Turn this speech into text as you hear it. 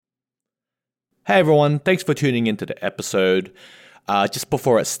Hey everyone, thanks for tuning into the episode. Just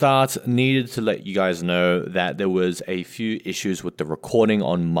before it starts, needed to let you guys know that there was a few issues with the recording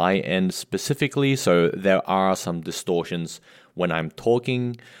on my end specifically, so there are some distortions when I'm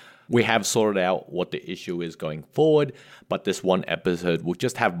talking. We have sorted out what the issue is going forward, but this one episode will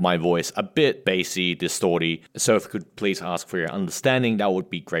just have my voice a bit bassy, distorty, so if you could please ask for your understanding, that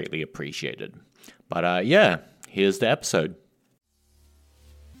would be greatly appreciated. But yeah, here's the episode.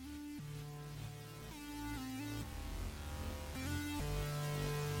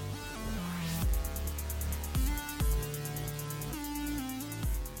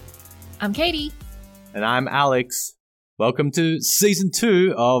 I'm Katie. And I'm Alex. Welcome to Season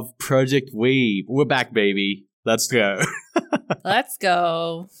 2 of Project Weeb. We're back, baby. Let's go. Let's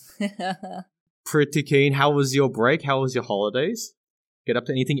go. Pretty keen. How was your break? How was your holidays? Get up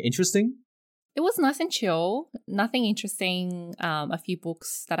to anything interesting? It was nice and chill. Nothing interesting. A few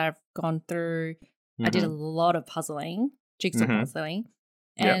books that I've gone through. I did a lot of puzzling, jigsaw puzzling.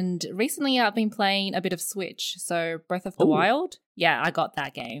 And recently I've been playing a bit of Switch. So Breath of the Wild. Yeah, I got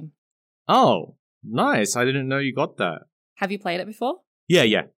that game. Oh, nice. I didn't know you got that. Have you played it before?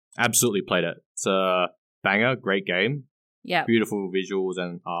 Yeah. Absolutely played it. It's a banger, great game. Yeah. Beautiful visuals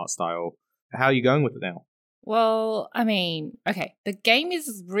and art style. How are you going with it now? Well, I mean, okay, the game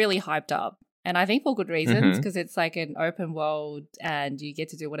is really hyped up. And I think for good reasons, because it's like an open world and you get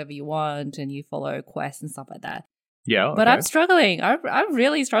to do whatever you want and you follow quests and stuff like that. Yeah, okay. But I'm struggling. I'm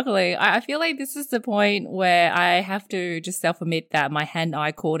really struggling. I feel like this is the point where I have to just self-admit that my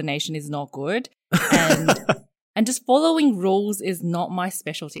hand-eye coordination is not good. And just following rules is not my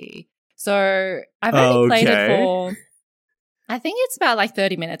specialty. So I've only played it for, I think it's about like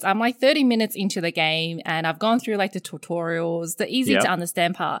 30 minutes. I'm like 30 minutes into the game and I've gone through like the tutorials, the easy to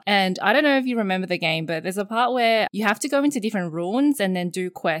understand part. And I don't know if you remember the game, but there's a part where you have to go into different ruins and then do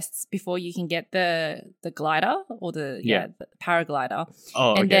quests before you can get the glider or the paraglider.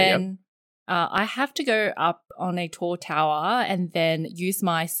 Oh, and okay, then I have to go up on a tall tower and then use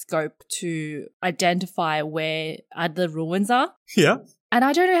my scope to identify where the ruins are. Yeah. And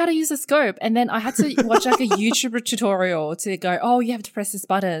I don't know how to use the scope. And then I had to watch like a YouTube tutorial to go, oh, you have to press this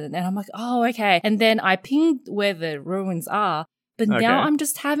button. And I'm like, oh, okay. And then I pinged where the ruins are. But now I'm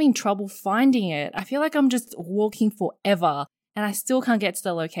just having trouble finding it. I feel like I'm just walking forever and I still can't get to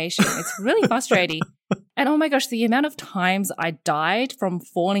the location. It's really frustrating. And oh my gosh, the amount of times I died from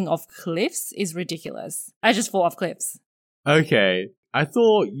falling off cliffs is ridiculous. I just fall off cliffs. Okay. I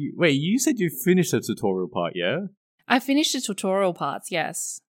thought, you said you finished the tutorial part, yeah? I finished the tutorial parts,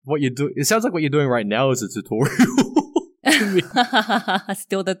 yes. It sounds like what you're doing right now is a tutorial.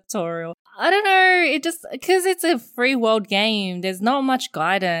 Still the tutorial. I don't know. It just, because it's a free world game, there's not much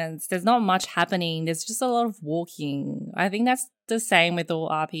guidance. There's not much happening. There's just a lot of walking. I think that's the same with all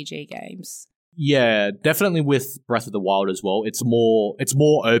RPG games. Yeah, definitely with Breath of the Wild as well. It's more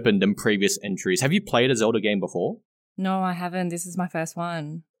open than previous entries. Have you played a Zelda game before? No, I haven't. This is my first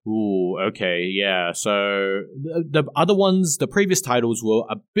one. Ooh, okay, yeah. So the other ones, the previous titles were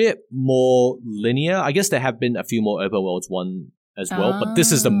a bit more linear. I guess there have been a few more open worlds one as well, but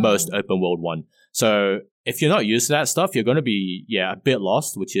this is the most open world one. So if you're not used to that stuff, you're going to be, a bit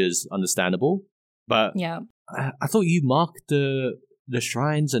lost, which is understandable. But yeah, I thought you marked the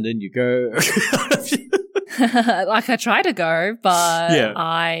shrines and then you go. Like I try to go, but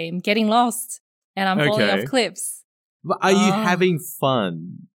I'm getting lost and I'm falling off cliffs. But are you having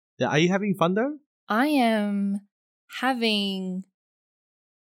fun? Are you having fun though? I'm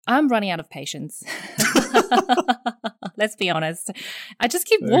running out of patience. Let's be honest. I just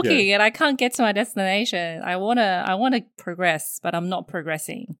keep walking and I can't get to my destination. I wanna progress, but I'm not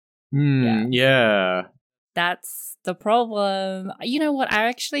progressing. Yeah. That's the problem. You know what? I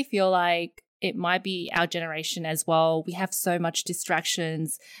actually feel like it might be our generation as well. We have so much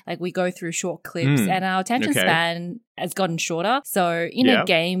distractions. Like we go through short clips and our attention span has gotten shorter. So in a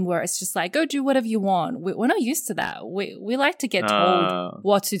game where it's just like, go do whatever you want. We're not used to that. We like to get told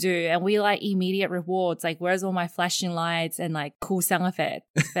what to do and we like immediate rewards. Like where's all my flashing lights and like cool sound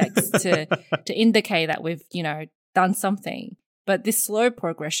effects to indicate that we've, done something. But this slow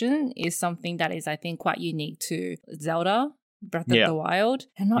progression is something that is, I think, quite unique to Zelda, Breath of the Wild.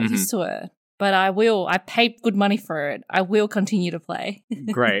 I'm not used to it. But I paid good money for it. I will continue to play.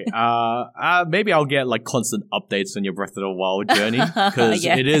 Great. Maybe I'll get like constant updates on your Breath of the Wild journey because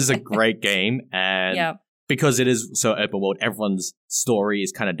it is a great game. And because it is so open world, everyone's story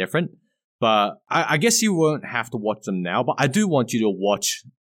is kind of different. But I guess you won't have to watch them now. But I do want you to watch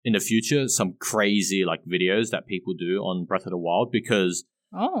in the future some crazy like videos that people do on Breath of the Wild because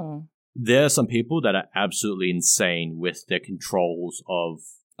there are some people that are absolutely insane with their controls of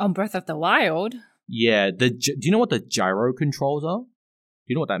On Breath of the Wild? Yeah. Do you know what the gyro controls are? Do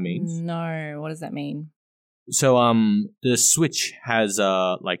you know what that means? No. What does that mean? So the Switch has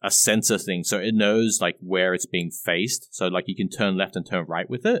like a sensor thing, so it knows like where it's being faced. So like you can turn left and turn right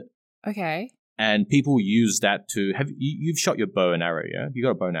with it. Okay. And people use that to you've shot your bow and arrow, yeah? You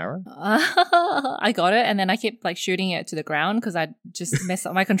got a bow and arrow? I got it, and then I kept like shooting it to the ground because I just messed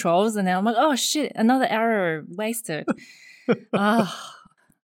up my controls, and then I'm like, oh shit, another arrow wasted.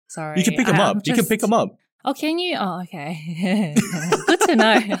 Sorry. You can pick them up. You can pick them up. Oh, can you? Oh, okay. Good to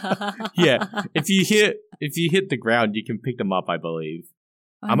know. Yeah, if you hit the ground, you can pick them up, I believe.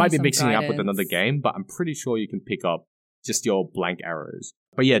 I might be mixing it up with another game, but I'm pretty sure you can pick up just your blank arrows.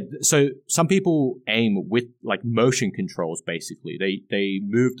 But yeah, so some people aim with like motion controls, basically. They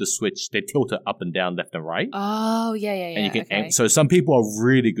move the Switch, they tilt it up and down, left and right. Oh, yeah. And you can aim. So some people are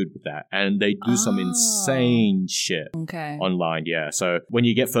really good with that, and they do some insane shit online, yeah. So when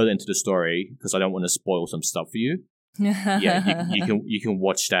you get further into the story, because I don't want to spoil some stuff for you, yeah, you can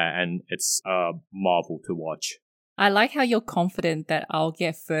watch that, and it's a marvel to watch. I like how you're confident that I'll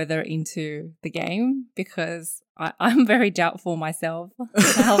get further into the game because I'm very doubtful myself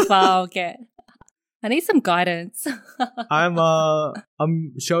how far I'll get. I need some guidance.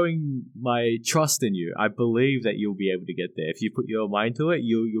 I'm showing my trust in you. I believe that you'll be able to get there. If you put your mind to it,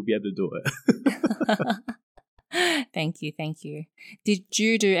 you'll be able to do it. Thank you. Did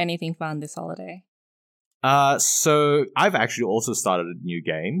you do anything fun this holiday? So I've actually also started a new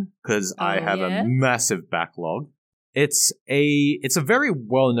game because I have a massive backlog. It's a very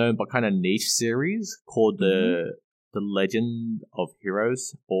well-known but kind of niche series called the Legend of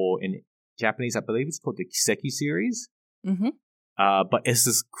Heroes, or in Japanese, I believe it's called the Kiseki series. Mm-hmm. But it's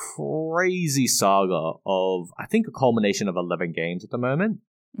this crazy saga of, I think, a culmination of 11 games at the moment.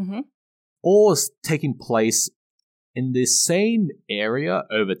 Mm-hmm. All taking place in the same area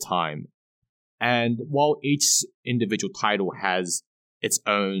over time. And while each individual title has its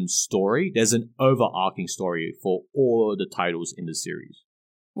own story, there's an overarching story for all the titles in the series.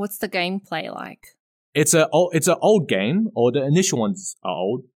 What's the gameplay like? It's an old game, or the initial ones are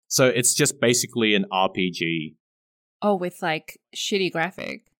old. So it's just basically an RPG. Oh, with like shitty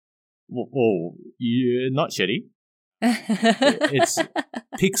graphic. Oh, yeah, not shitty. It's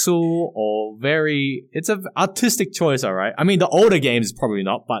pixel or it's an artistic choice, all right? I mean, the older games probably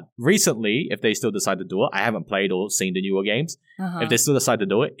not, but recently, if they still decide to do it, I haven't played or seen the newer games. If they still decide to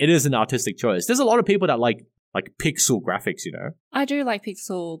do it, it is an artistic choice. There's a lot of people that like pixel graphics, you know? I do like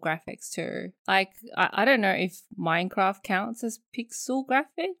pixel graphics too. Like, I don't know if Minecraft counts as pixel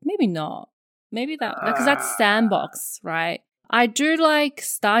graphic. Maybe not. Maybe that, because that's sandbox, right? I do like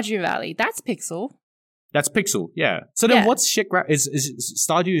Stardew Valley. That's pixel. That's pixel, yeah. So then what's shit is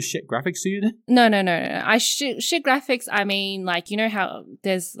Stardew shit graphics to you then? No. Shit graphics, I mean, like, you know how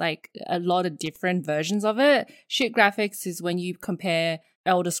there's like a lot of different versions of it? Shit graphics is when you compare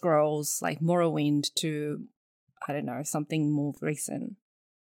Elder Scrolls, like Morrowind, to, I don't know, something more recent.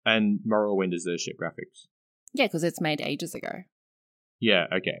 And Morrowind is the shit graphics? Yeah, because it's made ages ago. Yeah,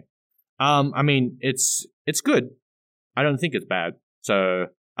 okay. I mean, it's good. I don't think it's bad. So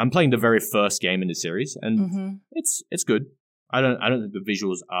I'm playing the very first game in the series, and it's good. I don't think the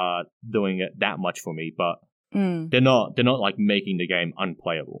visuals are doing it that much for me, but they're not like making the game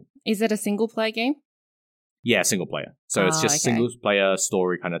unplayable. Is it a single player game? Yeah, single player. So it's just single player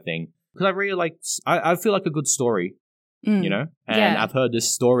story kind of thing. Because I really like, I feel like a good story, you know? And I've heard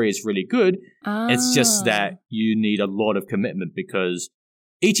this story is really good. It's just that you need a lot of commitment because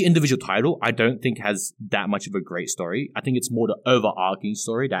each individual title, I don't think has that much of a great story. I think it's more the overarching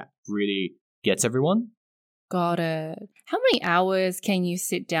story that really gets everyone. Got it. How many hours can you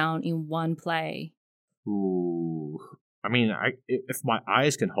sit down in one play? Ooh. I mean, if my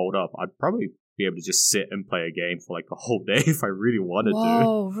eyes can hold up, I'd probably be able to just sit and play a game for like a whole day if I really wanted to.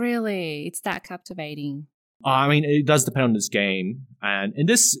 Oh, really? It's that captivating. I mean, it does depend on this game. And in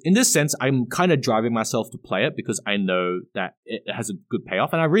this sense, I'm kind of driving myself to play it because I know that it has a good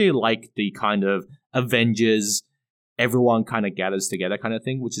payoff. And I really like the kind of Avengers, everyone kind of gathers together kind of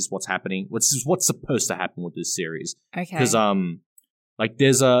thing, which is what's happening, which is what's supposed to happen with this series. Okay. Because like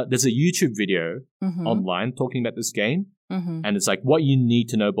there's a YouTube video online talking about this game. And it's like what you need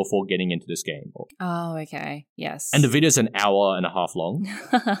to know before getting into this game. Oh, okay. Yes. And the video's an hour and a half long.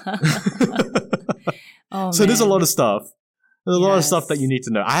 Oh, so there's a lot of stuff. There's a lot of stuff that you need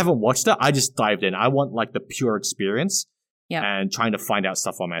to know. I haven't watched it. I just dived in. I want like the pure experience and trying to find out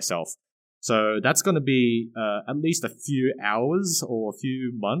stuff for myself. So that's going to be at least a few hours or a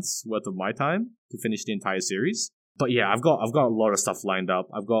few months worth of my time to finish the entire series. But yeah, I've got a lot of stuff lined up.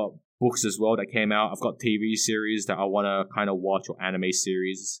 I've got books as well that came out. I've got TV series that I want to kind of watch, or anime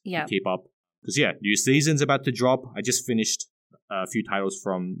series to keep up. Because, new season's about to drop. I just finished a few titles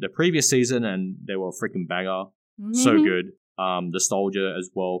from the previous season, and they were freaking banger. So good. Nostalgia as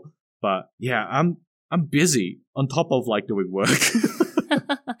well. But, I'm busy on top of, doing work.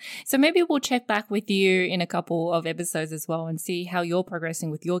 So maybe we'll check back with you in a couple of episodes as well and see how you're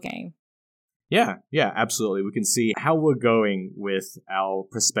progressing with your game. Yeah, absolutely. We can see how we're going with our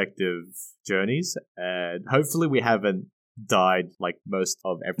prospective journeys, and hopefully we haven't died like most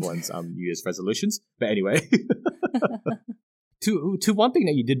of everyone's New Year's resolutions. But anyway, to one thing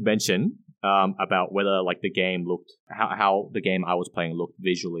that you did mention about whether the game looked, how the game I was playing looked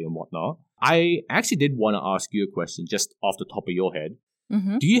visually and whatnot, I actually did want to ask you a question just off the top of your head.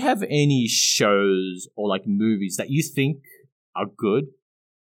 Mm-hmm. Do you have any shows or movies that you think are good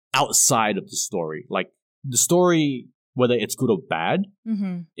outside of the story? The story, whether it's good or bad,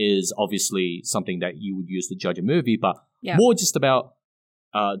 is obviously something that you would use to judge a movie, but more just about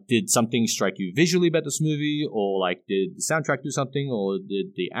did something strike you visually about this movie, or did the soundtrack do something, or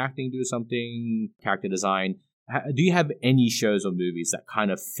did the acting do something, character design? Do you have any shows or movies that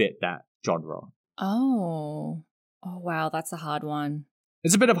kind of fit that genre? Oh wow, that's a hard one.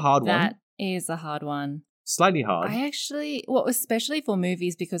 It's a bit of a hard one. That is a hard one. Slightly hard. I actually, especially for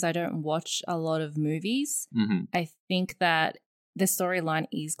movies, because I don't watch a lot of movies, I think that the storyline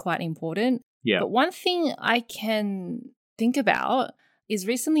is quite important. Yeah. But one thing I can think about is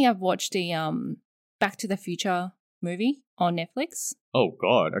recently I've watched a Back to the Future movie on Netflix. Oh,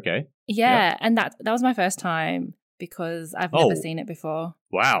 God. Okay. Yeah. And that was my first time because I've never seen it before.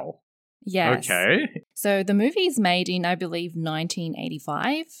 Wow. Yes. Okay. So the movie is made in, I believe,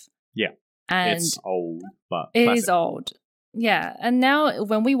 1985. Yeah. And it's old, but it classic. is old. Yeah. And now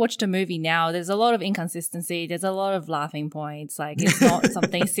when we watched a movie now, there's a lot of inconsistency. There's a lot of laughing points. It's not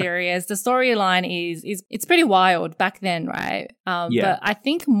something serious. The storyline it's pretty wild back then, right? But I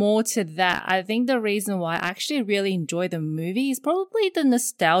think more to that, I think the reason why I actually really enjoy the movie is probably the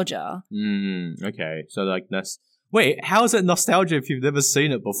nostalgia. Okay. So wait, how is it nostalgia if you've never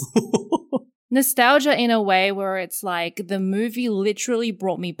seen it before? Nostalgia in a way where it's the movie literally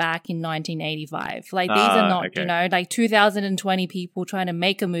brought me back in 1985. These are not, 2020 people trying to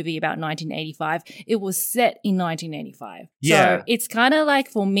make a movie about 1985. It was set in 1985. Yeah. So it's kind of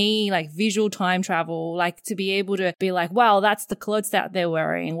for me, visual time travel, to be able to be wow, that's the clothes that they're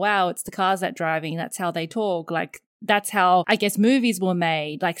wearing. Wow, it's the cars that driving. That's how they talk. That's how, I guess, movies were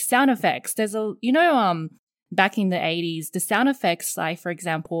made. Sound effects. There's back in the 80s, the sound effects, for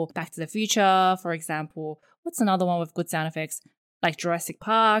example, Back to the Future, for example, what's another one with good sound effects? Jurassic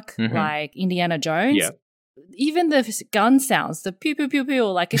Park, Indiana Jones. Yeah. Even the gun sounds, the pew, pew, pew,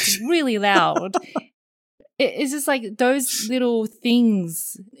 pew, it's really loud. It's just those little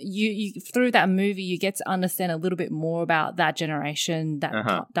things, you through that movie, you get to understand a little bit more about that generation, that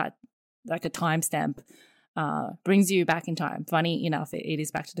a timestamp. Brings you back in time. Funny enough, it is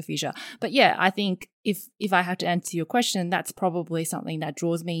Back to the Future. But yeah, I think if I have to answer your question, that's probably something that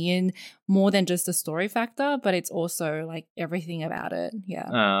draws me in more than just the story factor, but it's also everything about it.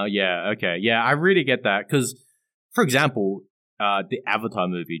 Yeah. Yeah. Okay. Yeah, I really get that because, for example, the Avatar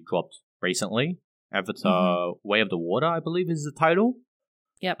movie dropped recently. Avatar: Way of the Water, I believe, is the title.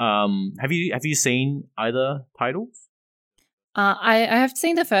 Yep. Have you seen either titles? I have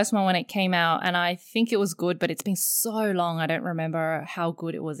seen the first one when it came out, and I think it was good, but it's been so long, I don't remember how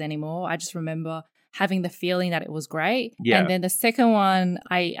good it was anymore. I just remember having the feeling that it was great. Yeah. And then the second one,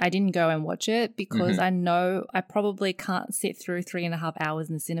 I didn't go and watch it because I know I probably can't sit through 3.5 hours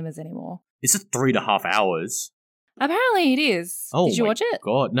in the cinemas anymore. It's 3.5 hours. Apparently it is. Oh, did you watch it?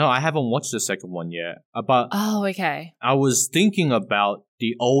 God, no, I haven't watched the second one yet. But okay. I was thinking about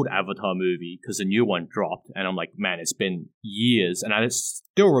the old Avatar movie because the new one dropped, and I'm like, man, it's been years, and I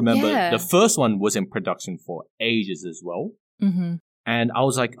still remember the first one was in production for ages as well. And I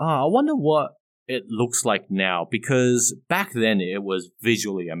was like, I wonder what it looks like now, because back then it was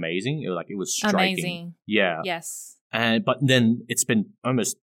visually amazing. It was striking. Amazing. Yeah. Yes. But then it's been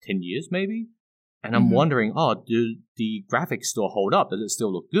almost 10 years maybe. And I'm wondering, do the graphics still hold up? Does it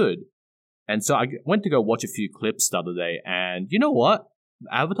still look good? And so I went to go watch a few clips the other day, and you know what?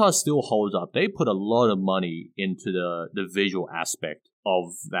 Avatar still holds up. They put a lot of money into the visual aspect of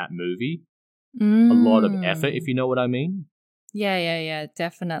that movie. A lot of effort, if you know what I mean. Yeah,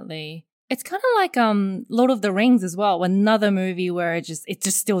 definitely. It's kind of like Lord of the Rings as well, another movie where it just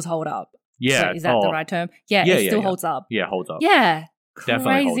still holds up. Yeah. So is that the right term? Yeah, it still holds up. Yeah, holds up. Yeah.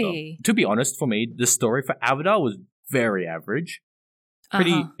 Definitely holds Crazy. up. To be honest, for me, the story for Avatar was very average.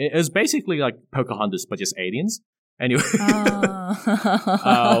 It was basically like Pocahontas, but just aliens. Anyway.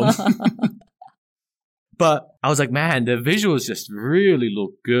 But I was like, man, the visuals just really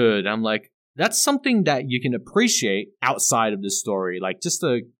look good. I'm like, that's something that you can appreciate outside of the story. Like just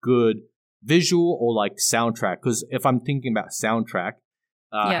a good visual or like soundtrack. Because if I'm thinking about soundtrack,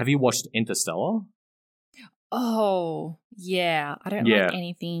 have you watched Interstellar? Oh, yeah. I don't like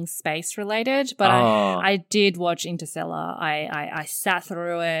anything space related, but I did watch Interstellar. I sat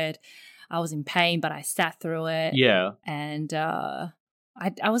through it. I was in pain, but I sat through it. Yeah. And I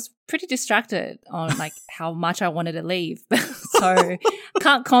was pretty distracted on like how much I wanted to leave. So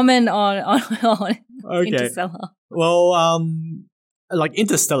can't comment on Interstellar. Well, like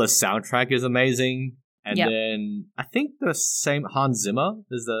Interstellar soundtrack is amazing. And then I think the same Hans Zimmer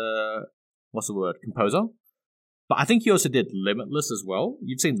is the, what's the word, composer? But I think he also did Limitless as well.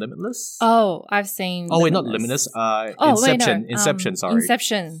 You've seen Limitless? Oh, I've seen Oh, wait, not Limitless. Inception. Inception, sorry.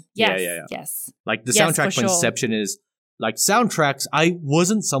 Inception. Yes. Yes. Like the soundtrack for Inception is, like soundtracks, I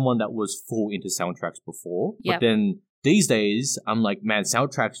wasn't someone that was full into soundtracks before. But then these days, I'm like, man,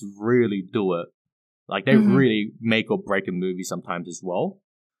 soundtracks really do it. Like they really make or break a movie sometimes as well.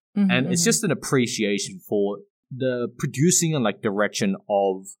 And it's just an appreciation for the producing and like direction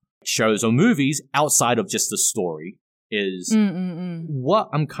of shows or movies outside of just the story is what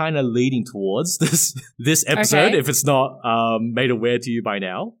I'm kind of leading towards this episode, if it's not made aware to you by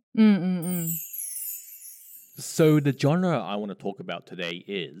now. So the genre I want to talk about today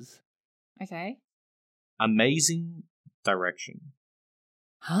is amazing direction.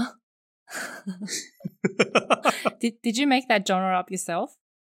 Huh? Did you make that genre up yourself?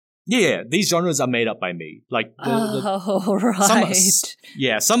 Yeah, these genres are made up by me. Like right.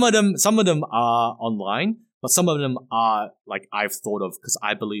 Some of them are online, but some of them are like I've thought of because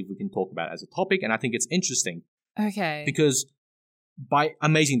I believe we can talk about it as a topic, and I think it's interesting. Okay. Because by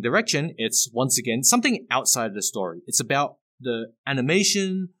amazing direction, it's once again something outside of the story. It's about the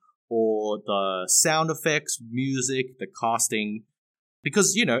animation or the sound effects, music, the casting.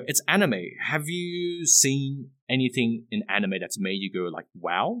 Because, you know, it's anime. Have you seen anything in anime that's made you go like,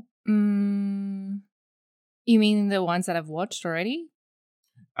 wow? You mean the ones that I've watched already?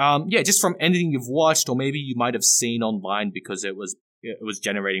 Yeah, just from anything you've watched, or maybe you might have seen online because it was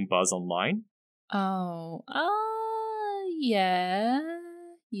generating buzz online. Oh, yeah.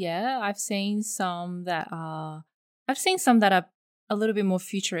 I've seen some that are a little bit more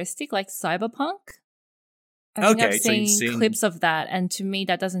futuristic, like cyberpunk. I think I've seen clips of that, and to me,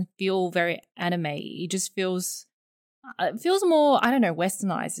 that doesn't feel very anime. It just feels, more, I don't know,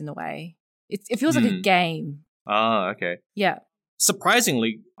 westernized in a way. It feels like a game. Ah, okay. Yeah.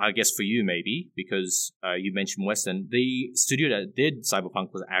 Surprisingly, I guess for you maybe, because you mentioned Western, the studio that did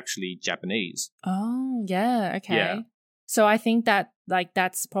Cyberpunk was actually Japanese. Oh, yeah, okay. Yeah. So I think that like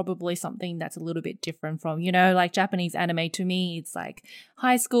that's probably something that's a little bit different from, you know, like Japanese anime to me, it's like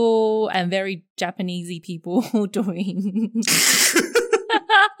high school and very Japanesey people doing.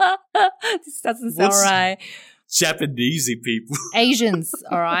 This doesn't sound right. Japanesey people. Asians,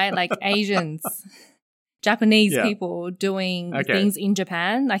 all right? Like Asians. Japanese people doing things in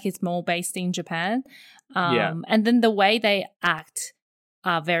Japan, like it's more based in Japan. And then the way they act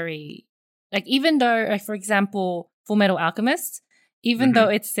are very, like even though, like for example, Full Metal Alchemist, even though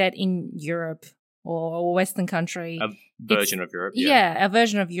it's set in Europe or a Western country. A version of Europe, yeah. A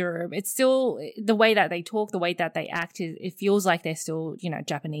version of Europe. It's still, the way that they talk, the way that they act, it feels like they're still, you know,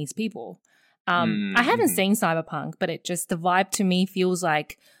 Japanese people. I haven't seen Cyberpunk, but it just, the vibe to me feels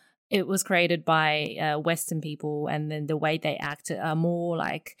like it was created by Western people, and then the way they act are more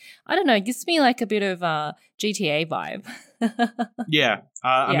like, I don't know, it gives me like a bit of a GTA vibe.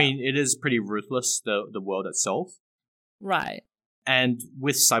 I mean, it is pretty ruthless, the world itself. Right. And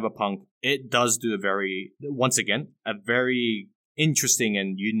with Cyberpunk, it does do a very interesting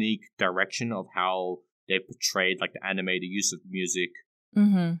and unique direction of how they portrayed like the anime, the use of music,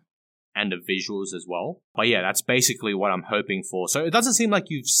 and the visuals as well. But yeah, that's basically what I'm hoping for. So it doesn't seem like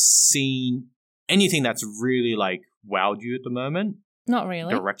you've seen anything that's really like wowed you at the moment. Not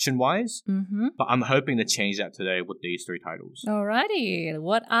really. Direction-wise. But I'm hoping to change that today with these 3 titles. Alrighty.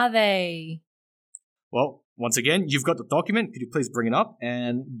 What are they? Well, once again, you've got the document. Could you please bring it up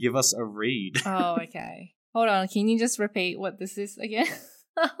and give us a read? Oh, okay. Hold on. Can you just repeat what this is again?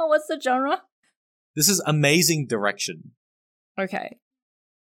 What's the genre? This is amazing direction. Okay.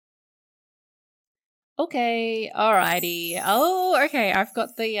 Okay, alrighty. Oh, okay. I've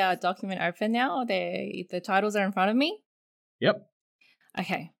got the document open now. The titles are in front of me. Yep.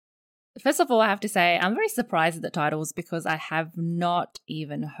 Okay. First of all, I have to say I'm very surprised at the titles because I have not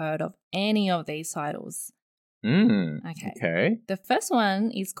even heard of any of these titles. Okay. The first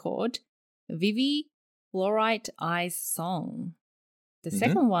one is called Vivi Fluorite Eyes Song. The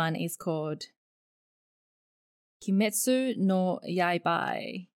second one is called Kimetsu no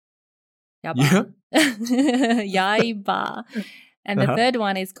Yaiba. Yeah. Yaiba. And the third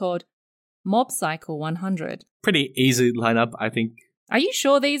one is called Mob Psycho 100. Pretty easy lineup, I think. Are you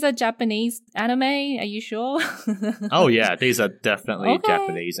sure these are Japanese anime? Are you sure? Oh, yeah. These are definitely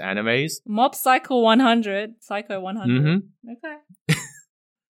Japanese animes. Mob Psycho 100. Psycho 100. Okay.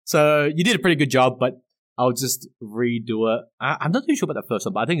 So you did a pretty good job, but I'll just redo it. I'm not too sure about the first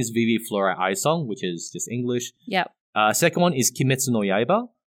one, but I think it's Vivi Flora Eye Song, which is just English. Yep. Second one is Kimetsu no Yaiba.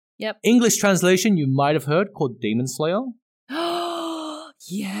 Yep. English translation you might have heard called Demon Slayer.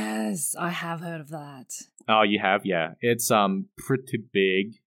 Yes, I have heard of that. Oh, you have? Yeah. It's pretty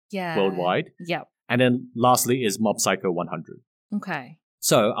big worldwide. Yep. And then lastly is Mob Psycho 100. Okay.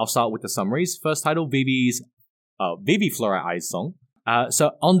 So I'll start with the summaries. First title, Vivi Flora Eye Song.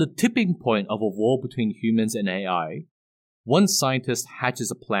 So on the tipping point of a war between humans and AI, one scientist hatches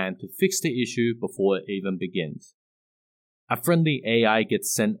a plan to fix the issue before it even begins. A friendly AI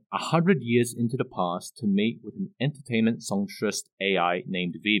gets sent 100 years into the past to meet with an entertainment songstress AI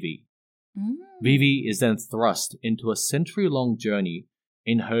named Vivi. Vivi is then thrust into a century-long journey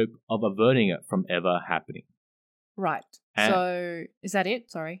in hope of averting it from ever happening. Right. So, is that it?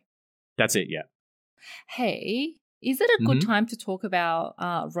 Sorry. That's it, yeah. Hey, is it a good time to talk about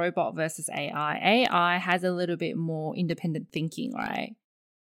robot versus AI? AI has a little bit more independent thinking, right?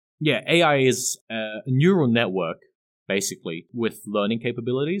 Yeah, AI is a neural network, basically, with learning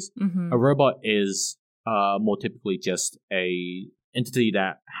capabilities. A robot is more typically just a entity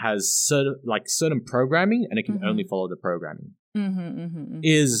that has certain programming, and it can only follow the programming.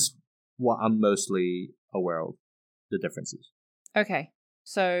 Is what I'm mostly aware of, the differences. Okay,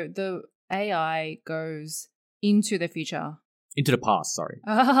 so the AI goes into the future. Into the past, sorry.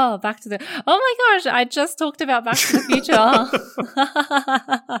 Oh, Back to the... Oh my gosh, I just talked about Back to the Future.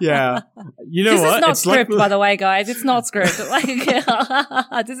 Yeah. You know this what? This is not it's script, by the way, guys. It's not script.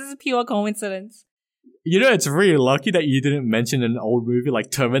 This is pure coincidence. You know, it's really lucky that you didn't mention an old movie like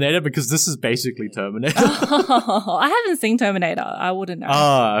Terminator, because this is basically Terminator. I haven't seen Terminator. I wouldn't know.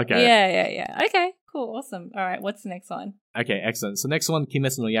 Oh, okay. Yeah. Okay, cool. Awesome. All right, what's the next one? Okay, excellent. So next one,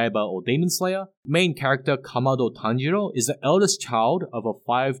 Kimetsu no Yaiba or Demon Slayer. Main character Kamado Tanjiro is the eldest child of a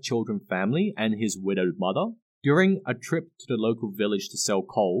 5-children family and his widowed mother. During a trip to the local village to sell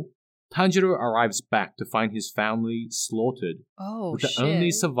coal, Tanjiro arrives back to find his family slaughtered, with the only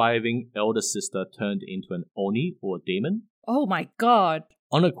surviving elder sister turned into an oni or demon. Oh my god.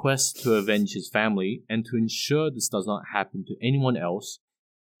 On a quest to avenge his family and to ensure this does not happen to anyone else,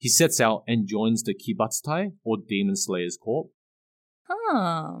 he sets out and joins the Kibatsutai or Demon Slayers Corps.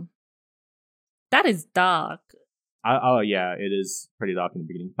 Huh. That is dark. Yeah, it is pretty dark in the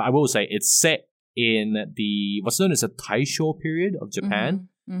beginning. But I will say it's set in the what's known as the Taisho period of Japan.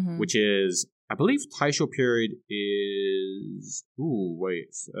 Which is, I believe Taisho period is...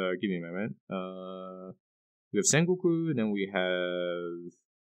 give me a moment. We have Sengoku, and then we have...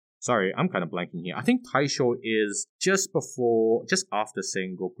 Sorry, I'm kind of blanking here. I think Taisho is just after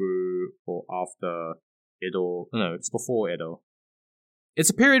Sengoku, or after Edo. No, it's before Edo.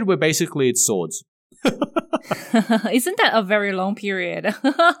 It's a period where basically it's swords. Isn't that a very long period?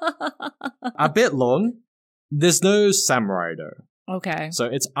 A bit long. There's no samurai though. Okay. So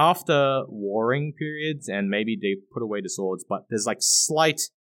it's after warring periods, and maybe they put away the swords, but there's like slight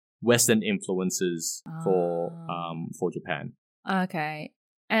Western influences for Japan. Okay.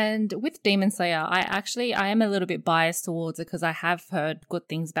 And with Demon Slayer, I am a little bit biased towards it because I have heard good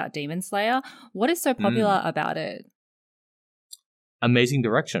things about Demon Slayer. What is so popular about it? Amazing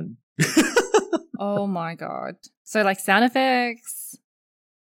direction. Oh my god. So like sound effects?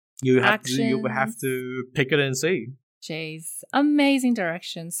 You have to pick it and see. Jeez. Amazing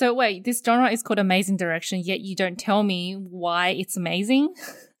direction. So wait, this genre is called Amazing Direction, yet you don't tell me why it's amazing?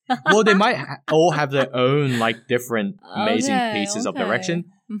 Well, they might all have their own like different amazing pieces of direction.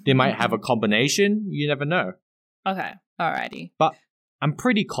 They might have a combination. You never know. Okay. Alrighty. But I'm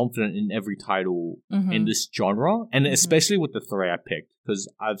pretty confident in every title in this genre, and especially with the 3 I picked,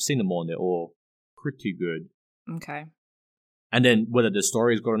 because I've seen them all and they're all pretty good. Okay. And then whether the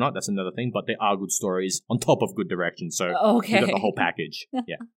story is good or not, that's another thing, but they are good stories on top of good direction. So you got the whole package.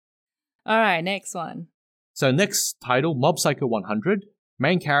 Yeah. All right, next one. So next title, Mob Psycho 100.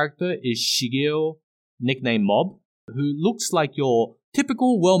 Main character is Shigeo, nicknamed Mob, who looks like your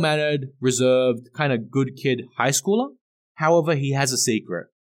typical well-mannered, reserved, kind of good kid high schooler. However, he has a secret.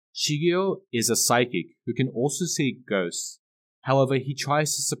 Shigeo is a psychic who can also see ghosts. However, he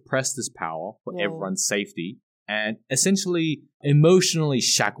tries to suppress this power for everyone's safety and essentially emotionally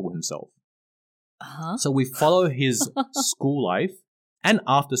shackle himself. Uh-huh. So we follow his school life and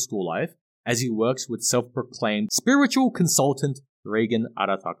after school life as he works with self-proclaimed spiritual consultant Reagan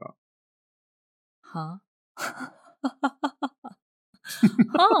Arataka. Huh?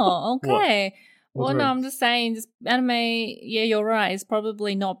 Oh, okay. Well, no, I'm just saying, this anime, yeah, you're right, it's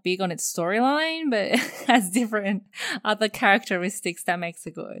probably not big on its storyline, but it has different other characteristics that makes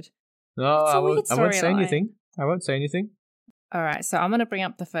it good. No, It's a weird I won't say storyline. anything. I won't say anything. All right, so I'm going to bring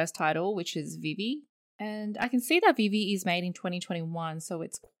up the first title, which is Vivi. And I can see that Vivi is made in 2021, so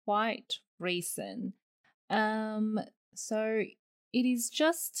it's quite recent. So it is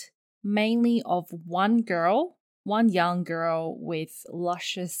just mainly of one young girl with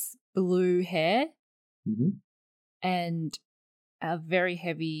luscious blue hair and a very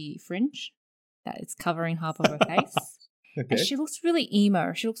heavy fringe that is covering half of her face. Okay. And she looks really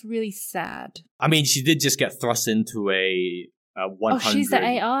emo. She looks really sad. I mean, she did just get thrust into a 100. Oh, she's the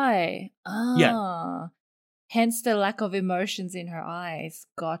AI. Yeah. Hence the lack of emotions in her eyes.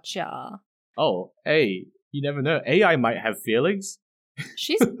 Gotcha. Oh, hey, you never know. AI might have feelings.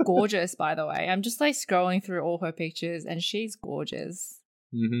 She's gorgeous, by the way. I'm just like scrolling through all her pictures and she's gorgeous.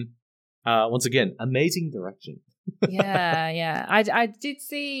 Once again, amazing direction. Yeah. I did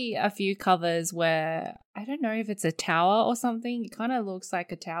see a few covers where I don't know if it's a tower or something. It kind of looks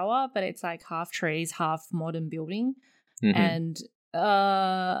like a tower, but it's like half trees, half modern building. And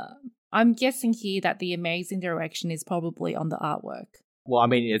I'm guessing here that the amazing direction is probably on the artwork. Well, I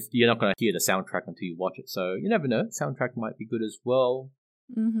mean, you're not going to hear the soundtrack until you watch it, so you never know. Soundtrack might be good as well.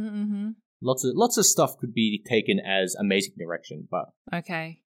 Lots of stuff could be taken as amazing direction, but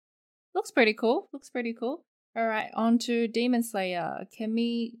okay, looks pretty cool. All right, on to Demon Slayer,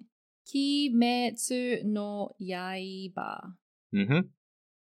 Kimetsu no Yaiba.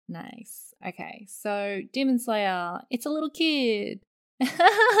 Nice. Okay, so Demon Slayer, it's a little kid.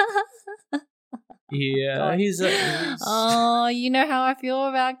 Yeah, he's Oh, you know how I feel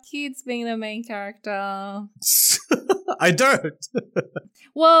about kids being the main character. I don't.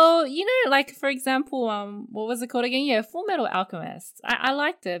 Well, you know, like for example, what was it called again? Yeah, Full Metal Alchemist. I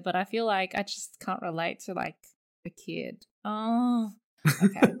liked it, but I feel like I just can't relate to like a kid. Oh,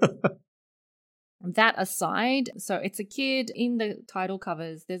 okay. That aside, so it's a kid in the title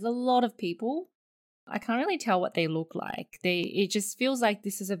covers. There's a lot of people. I can't really tell what they look like. It just feels like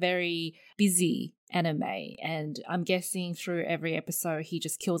this is a very busy anime, and I'm guessing through every episode he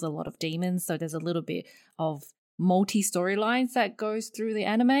just kills a lot of demons, so there's a little bit of multi-storylines that goes through the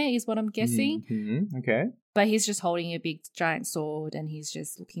anime is what I'm guessing. Okay. But he's just holding a big giant sword and he's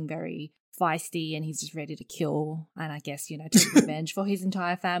just looking very feisty and he's just ready to kill and I guess, take revenge for his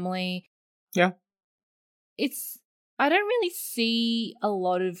entire family. Yeah. I don't really see a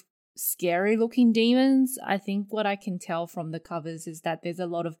lot of scary looking demons. I think what I can tell from the covers is that there's a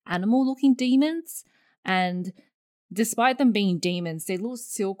lot of animal looking demons, and despite them being demons, they look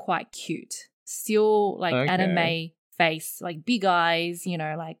still quite cute. Still like anime face, like big eyes,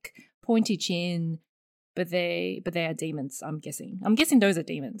 like pointy chin, but they are demons, I'm guessing. I'm guessing those are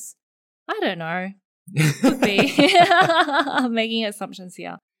demons. I don't know. Could be. I'm making assumptions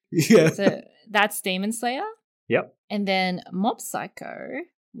here. Yeah. So that's Demon Slayer. Yep. And then Mob Psycho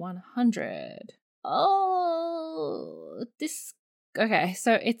 100. Oh, okay,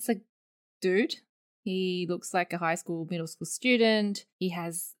 so it's a dude. He looks like a middle school student. He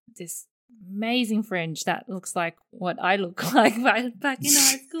has this amazing fringe that looks like what I look like back in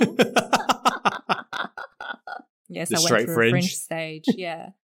high school. Yes, the I went through a fringe stage,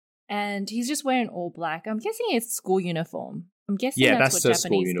 yeah. And he's just wearing all black. I'm guessing it's school uniform. I'm guessing that's what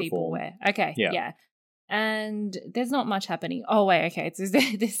Japanese people wear. Okay, yeah. And there's not much happening. Oh wait, okay. So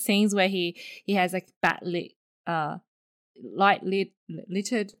there's scenes where he has like light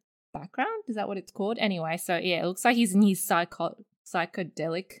littered background. Is that what it's called? Anyway, so yeah, it looks like he's in his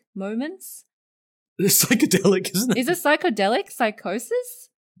psychedelic moments. It's psychedelic, isn't it? Is it psychedelic? Psychosis?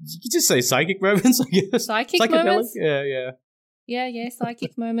 You could just say psychic moments, I guess. Psychic moments? Yeah. Yeah,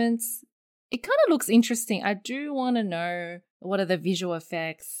 psychic moments. It kind of looks interesting. I do want to know what are the visual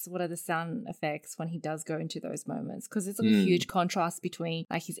effects, what are the sound effects when he does go into those moments, because it's like a huge contrast between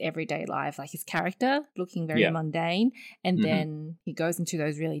like his everyday life, like his character looking very mundane, and then he goes into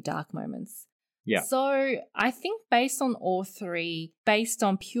those really dark moments. Yeah. So I think based on all three, based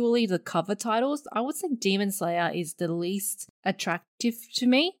on purely the cover titles, I would say Demon Slayer is the least attractive to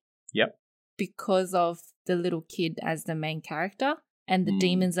me. Yep. Because of the little kid as the main character. And the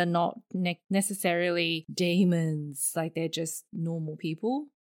demons are not necessarily demons. Like they're just normal people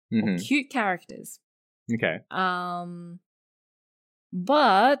or cute characters. Okay.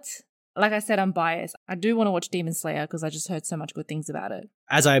 But like I said, I'm biased. I do want to watch Demon Slayer because I just heard so much good things about it.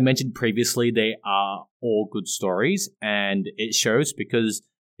 As I mentioned previously, they are all good stories, and it shows because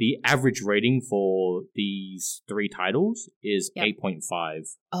the average rating for these 3 titles is 8.5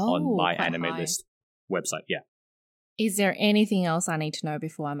 on my anime high. list website. Yeah. Is there anything else I need to know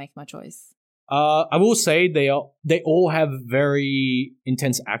before I make my choice? I will say they all have very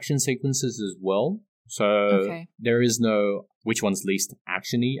intense action sequences as well. So there is no which one's least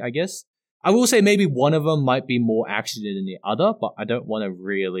actiony, I guess. I will say maybe one of them might be more action than the other, but I don't want to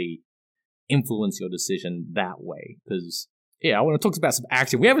really influence your decision that way because, I want to talk about some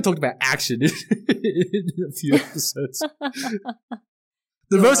action. We haven't talked about action in a few episodes.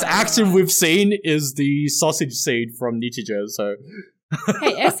 The most action we've seen is the sausage scene from Nichijou, so...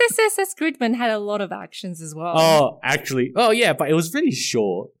 Hey, SSSS Gridman had a lot of actions as well. Oh, actually. Oh, yeah, but it was really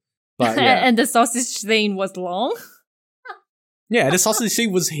short. But, yeah. And the sausage scene was long? Yeah, the sausage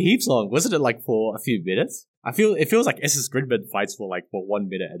scene was heaps long. Wasn't it like for a few minutes? It feels like SS Gridman fights for 1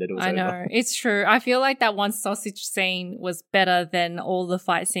 minute and then it was over. I know, it's true. I feel like that one sausage scene was better than all the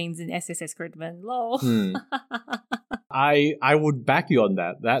fight scenes in SSS Gridman. Lol. I would back you on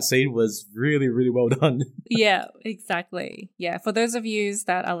that. That scene was really, really well done. Yeah, exactly. Yeah, for those of you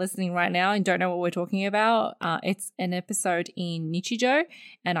that are listening right now and don't know what we're talking about, it's an episode in Nichijou,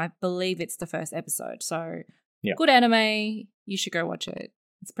 and I believe it's the first episode. So, good anime. You should go watch it.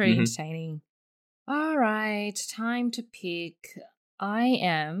 It's pretty entertaining. All right, time to pick. I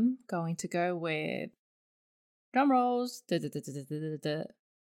am going to go with drum rolls.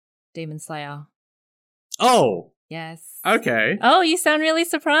 Demon Slayer. Oh. Yes. Okay. Oh, you sound really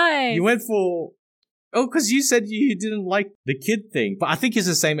surprised. You went for... Oh, because you said you didn't like the kid thing. But I think he's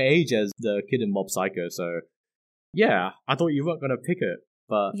the same age as the kid in Mob Psycho, so... Yeah, I thought you weren't going to pick it,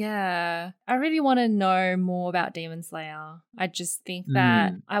 but... Yeah, I really want to know more about Demon Slayer. I just think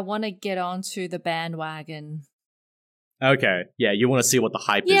that I want to get onto the bandwagon. Okay, yeah, you want to see what the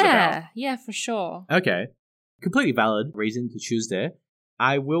hype is about. Yeah, for sure. Okay, completely valid reason to choose there.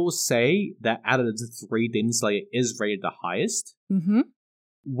 I will say that out of the 3, Demon Slayer is rated the highest. Mm-hmm.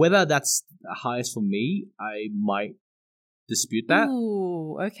 Whether that's the highest for me, I might dispute that.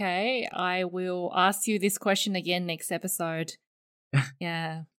 Ooh, okay. I will ask you this question again next episode.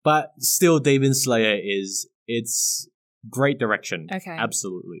 Yeah. But still, Demon Slayer it's great direction. Okay.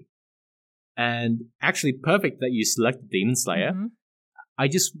 Absolutely. And actually, perfect that you selected Demon Slayer. Mm-hmm. I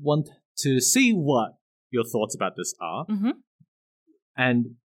just want to see what your thoughts about this are. Mm-hmm.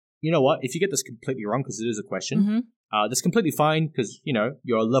 And you know what? If you get this completely wrong, because it is a question, that's completely fine, because,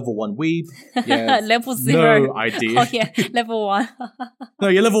 you're a level 1 weeb. Yeah, level 0. No idea. Oh, yeah, level 1. No,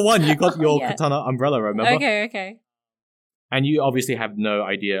 you're level 1. You got your katana umbrella, remember? Okay. And you obviously have no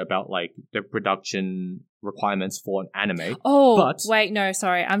idea about, the production requirements for an anime. Oh, but... wait, no,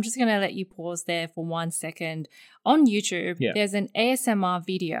 sorry. I'm just going to let you pause there for 1 second. On YouTube, there's an ASMR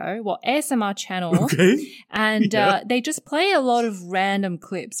video, ASMR channel. Okay. And they just play a lot of random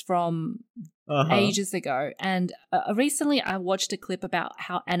clips from ages ago. And recently I watched a clip about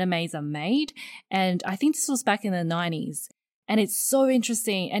how animes are made. And I think this was back in the 90s. And it's so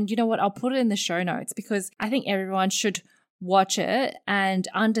interesting. And you know what? I'll put it in the show notes because I think everyone should watch it and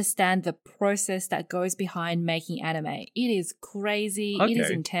understand the process that goes behind making anime. It is crazy. Okay. It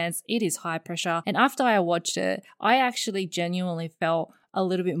is intense. It is high pressure. And after I watched it, I actually genuinely felt a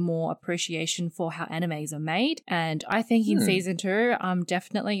little bit more appreciation for how animes are made. And I think in season 2, I'm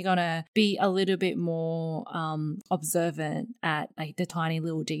definitely going to be a little bit more observant at the tiny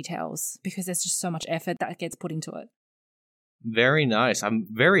little details because there's just so much effort that gets put into it. Very nice. I'm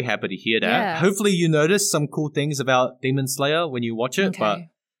very happy to hear that. Yeah. Hopefully you notice some cool things about Demon Slayer when you watch it. Okay. But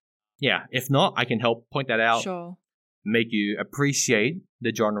yeah, if not, I can help point that out. Sure. Make you appreciate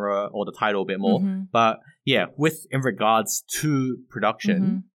the genre or the title a bit more. But yeah, in regards to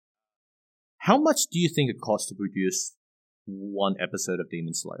production, how much do you think it costs to produce 1 episode of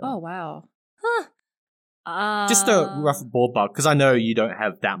Demon Slayer? Oh, wow. Just a rough ballpark, because I know you don't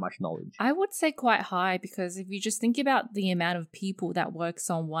have that much knowledge. I would say quite high, because if you just think about the amount of people that works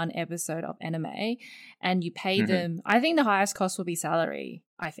on 1 episode of anime and you pay them, I think the highest cost will be salary,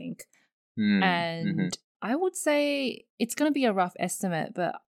 I think. And I would say it's going to be a rough estimate,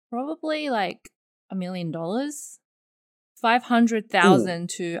 but probably $1 million. 500,000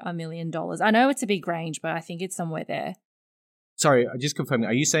 to $1 million. I know it's a big range, but I think it's somewhere there. Sorry, just confirming.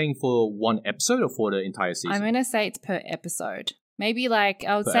 Are you saying for 1 episode or for the entire season? I'm going to say it's per episode. Maybe I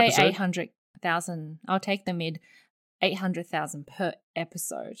would say 800,000. I'll take the mid. 800,000 per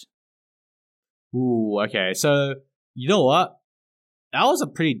episode. Ooh, okay. So, you know what? That was a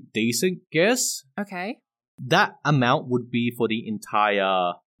pretty decent guess. Okay. That amount would be for the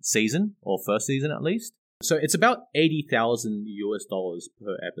entire season, or first season at least. So it's about $80,000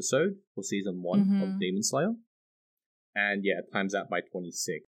 per episode for season 1 of Demon Slayer. And yeah, it times out by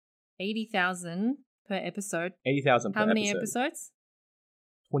 26. 80,000 per episode. 80,000 per episode. How many episodes?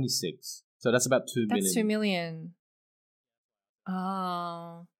 26. So that's about 2 million. That's 2 million.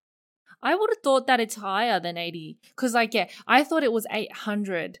 Oh. I would have thought that it's higher than 80. Because, I thought it was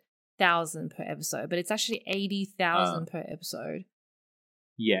 800,000 per episode, but it's actually 80,000 per episode.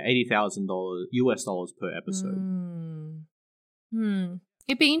 Yeah, $80,000 per episode.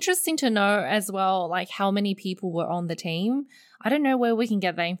 It'd be interesting to know as well, like how many people were on the team. I don't know where we can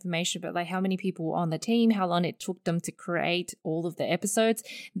get that information, but like how many people were on the team, how long it took them to create all of the episodes.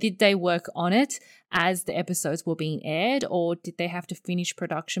 Did they work on it as the episodes were being aired, or did they have to finish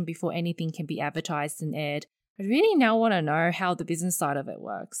production before anything can be advertised and aired? I really now want to know how the business side of it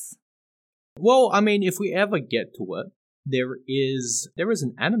works. Well, I mean, if we ever get to it, there is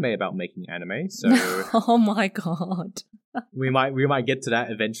an anime about making anime, so oh my god. we might get to that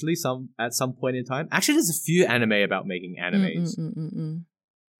eventually at some point in time. Actually, there's a few anime about making animes.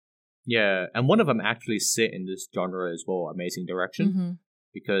 Yeah, and one of them actually sit in this genre as well, amazing direction,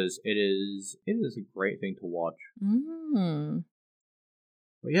 because it is a great thing to watch.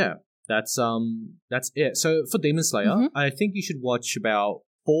 But yeah, that's it. So for Demon Slayer, I think you should watch about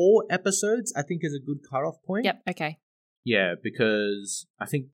 4 episodes. I think is a good cutoff point. Yep. Okay. Yeah, because I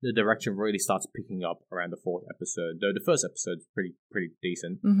think the direction really starts picking up around the 4th episode, though the first episode's pretty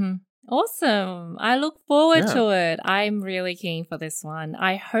decent. Awesome. I look forward to it. I'm really keen for this one.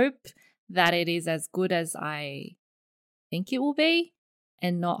 I hope that it is as good as I think it will be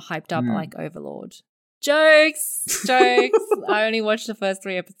and not hyped up like Overlord. Jokes! I only watched the first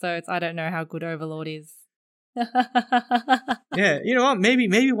 3 episodes. I don't know how good Overlord is. Yeah, you know what?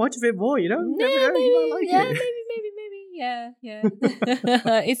 Maybe watch a bit more, you know? Maybe. Yeah.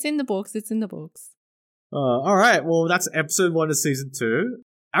 It's in the books. All right. Well, that's episode 1 of season 2.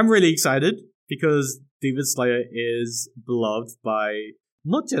 I'm really excited because Demon Slayer is beloved by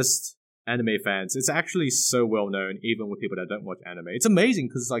not just anime fans. It's actually so well known, even with people that don't watch anime. It's amazing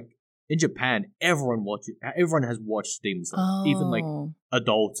because, like, in Japan, everyone has watched Demon Slayer, even like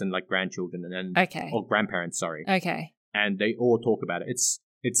adults and like grandchildren or grandparents. Sorry. Okay. And they all talk about it.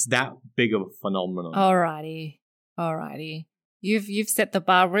 It's that big of a phenomenon. Alrighty. You've set the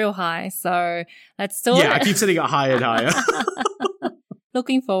bar real high, so let's do it. Yeah, I keep setting it higher and higher.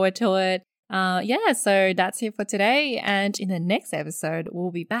 Looking forward to it. So that's it for today. And in the next episode,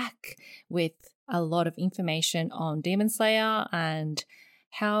 we'll be back with a lot of information on Demon Slayer and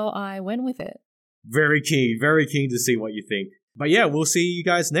how I went with it. Very keen to see what you think. But yeah, we'll see you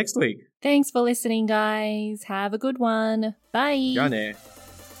guys next week. Thanks for listening, guys. Have a good one. Bye. じゃあね。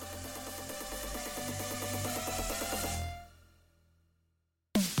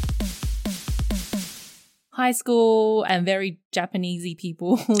High school and very Japanesey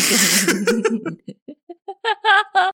people.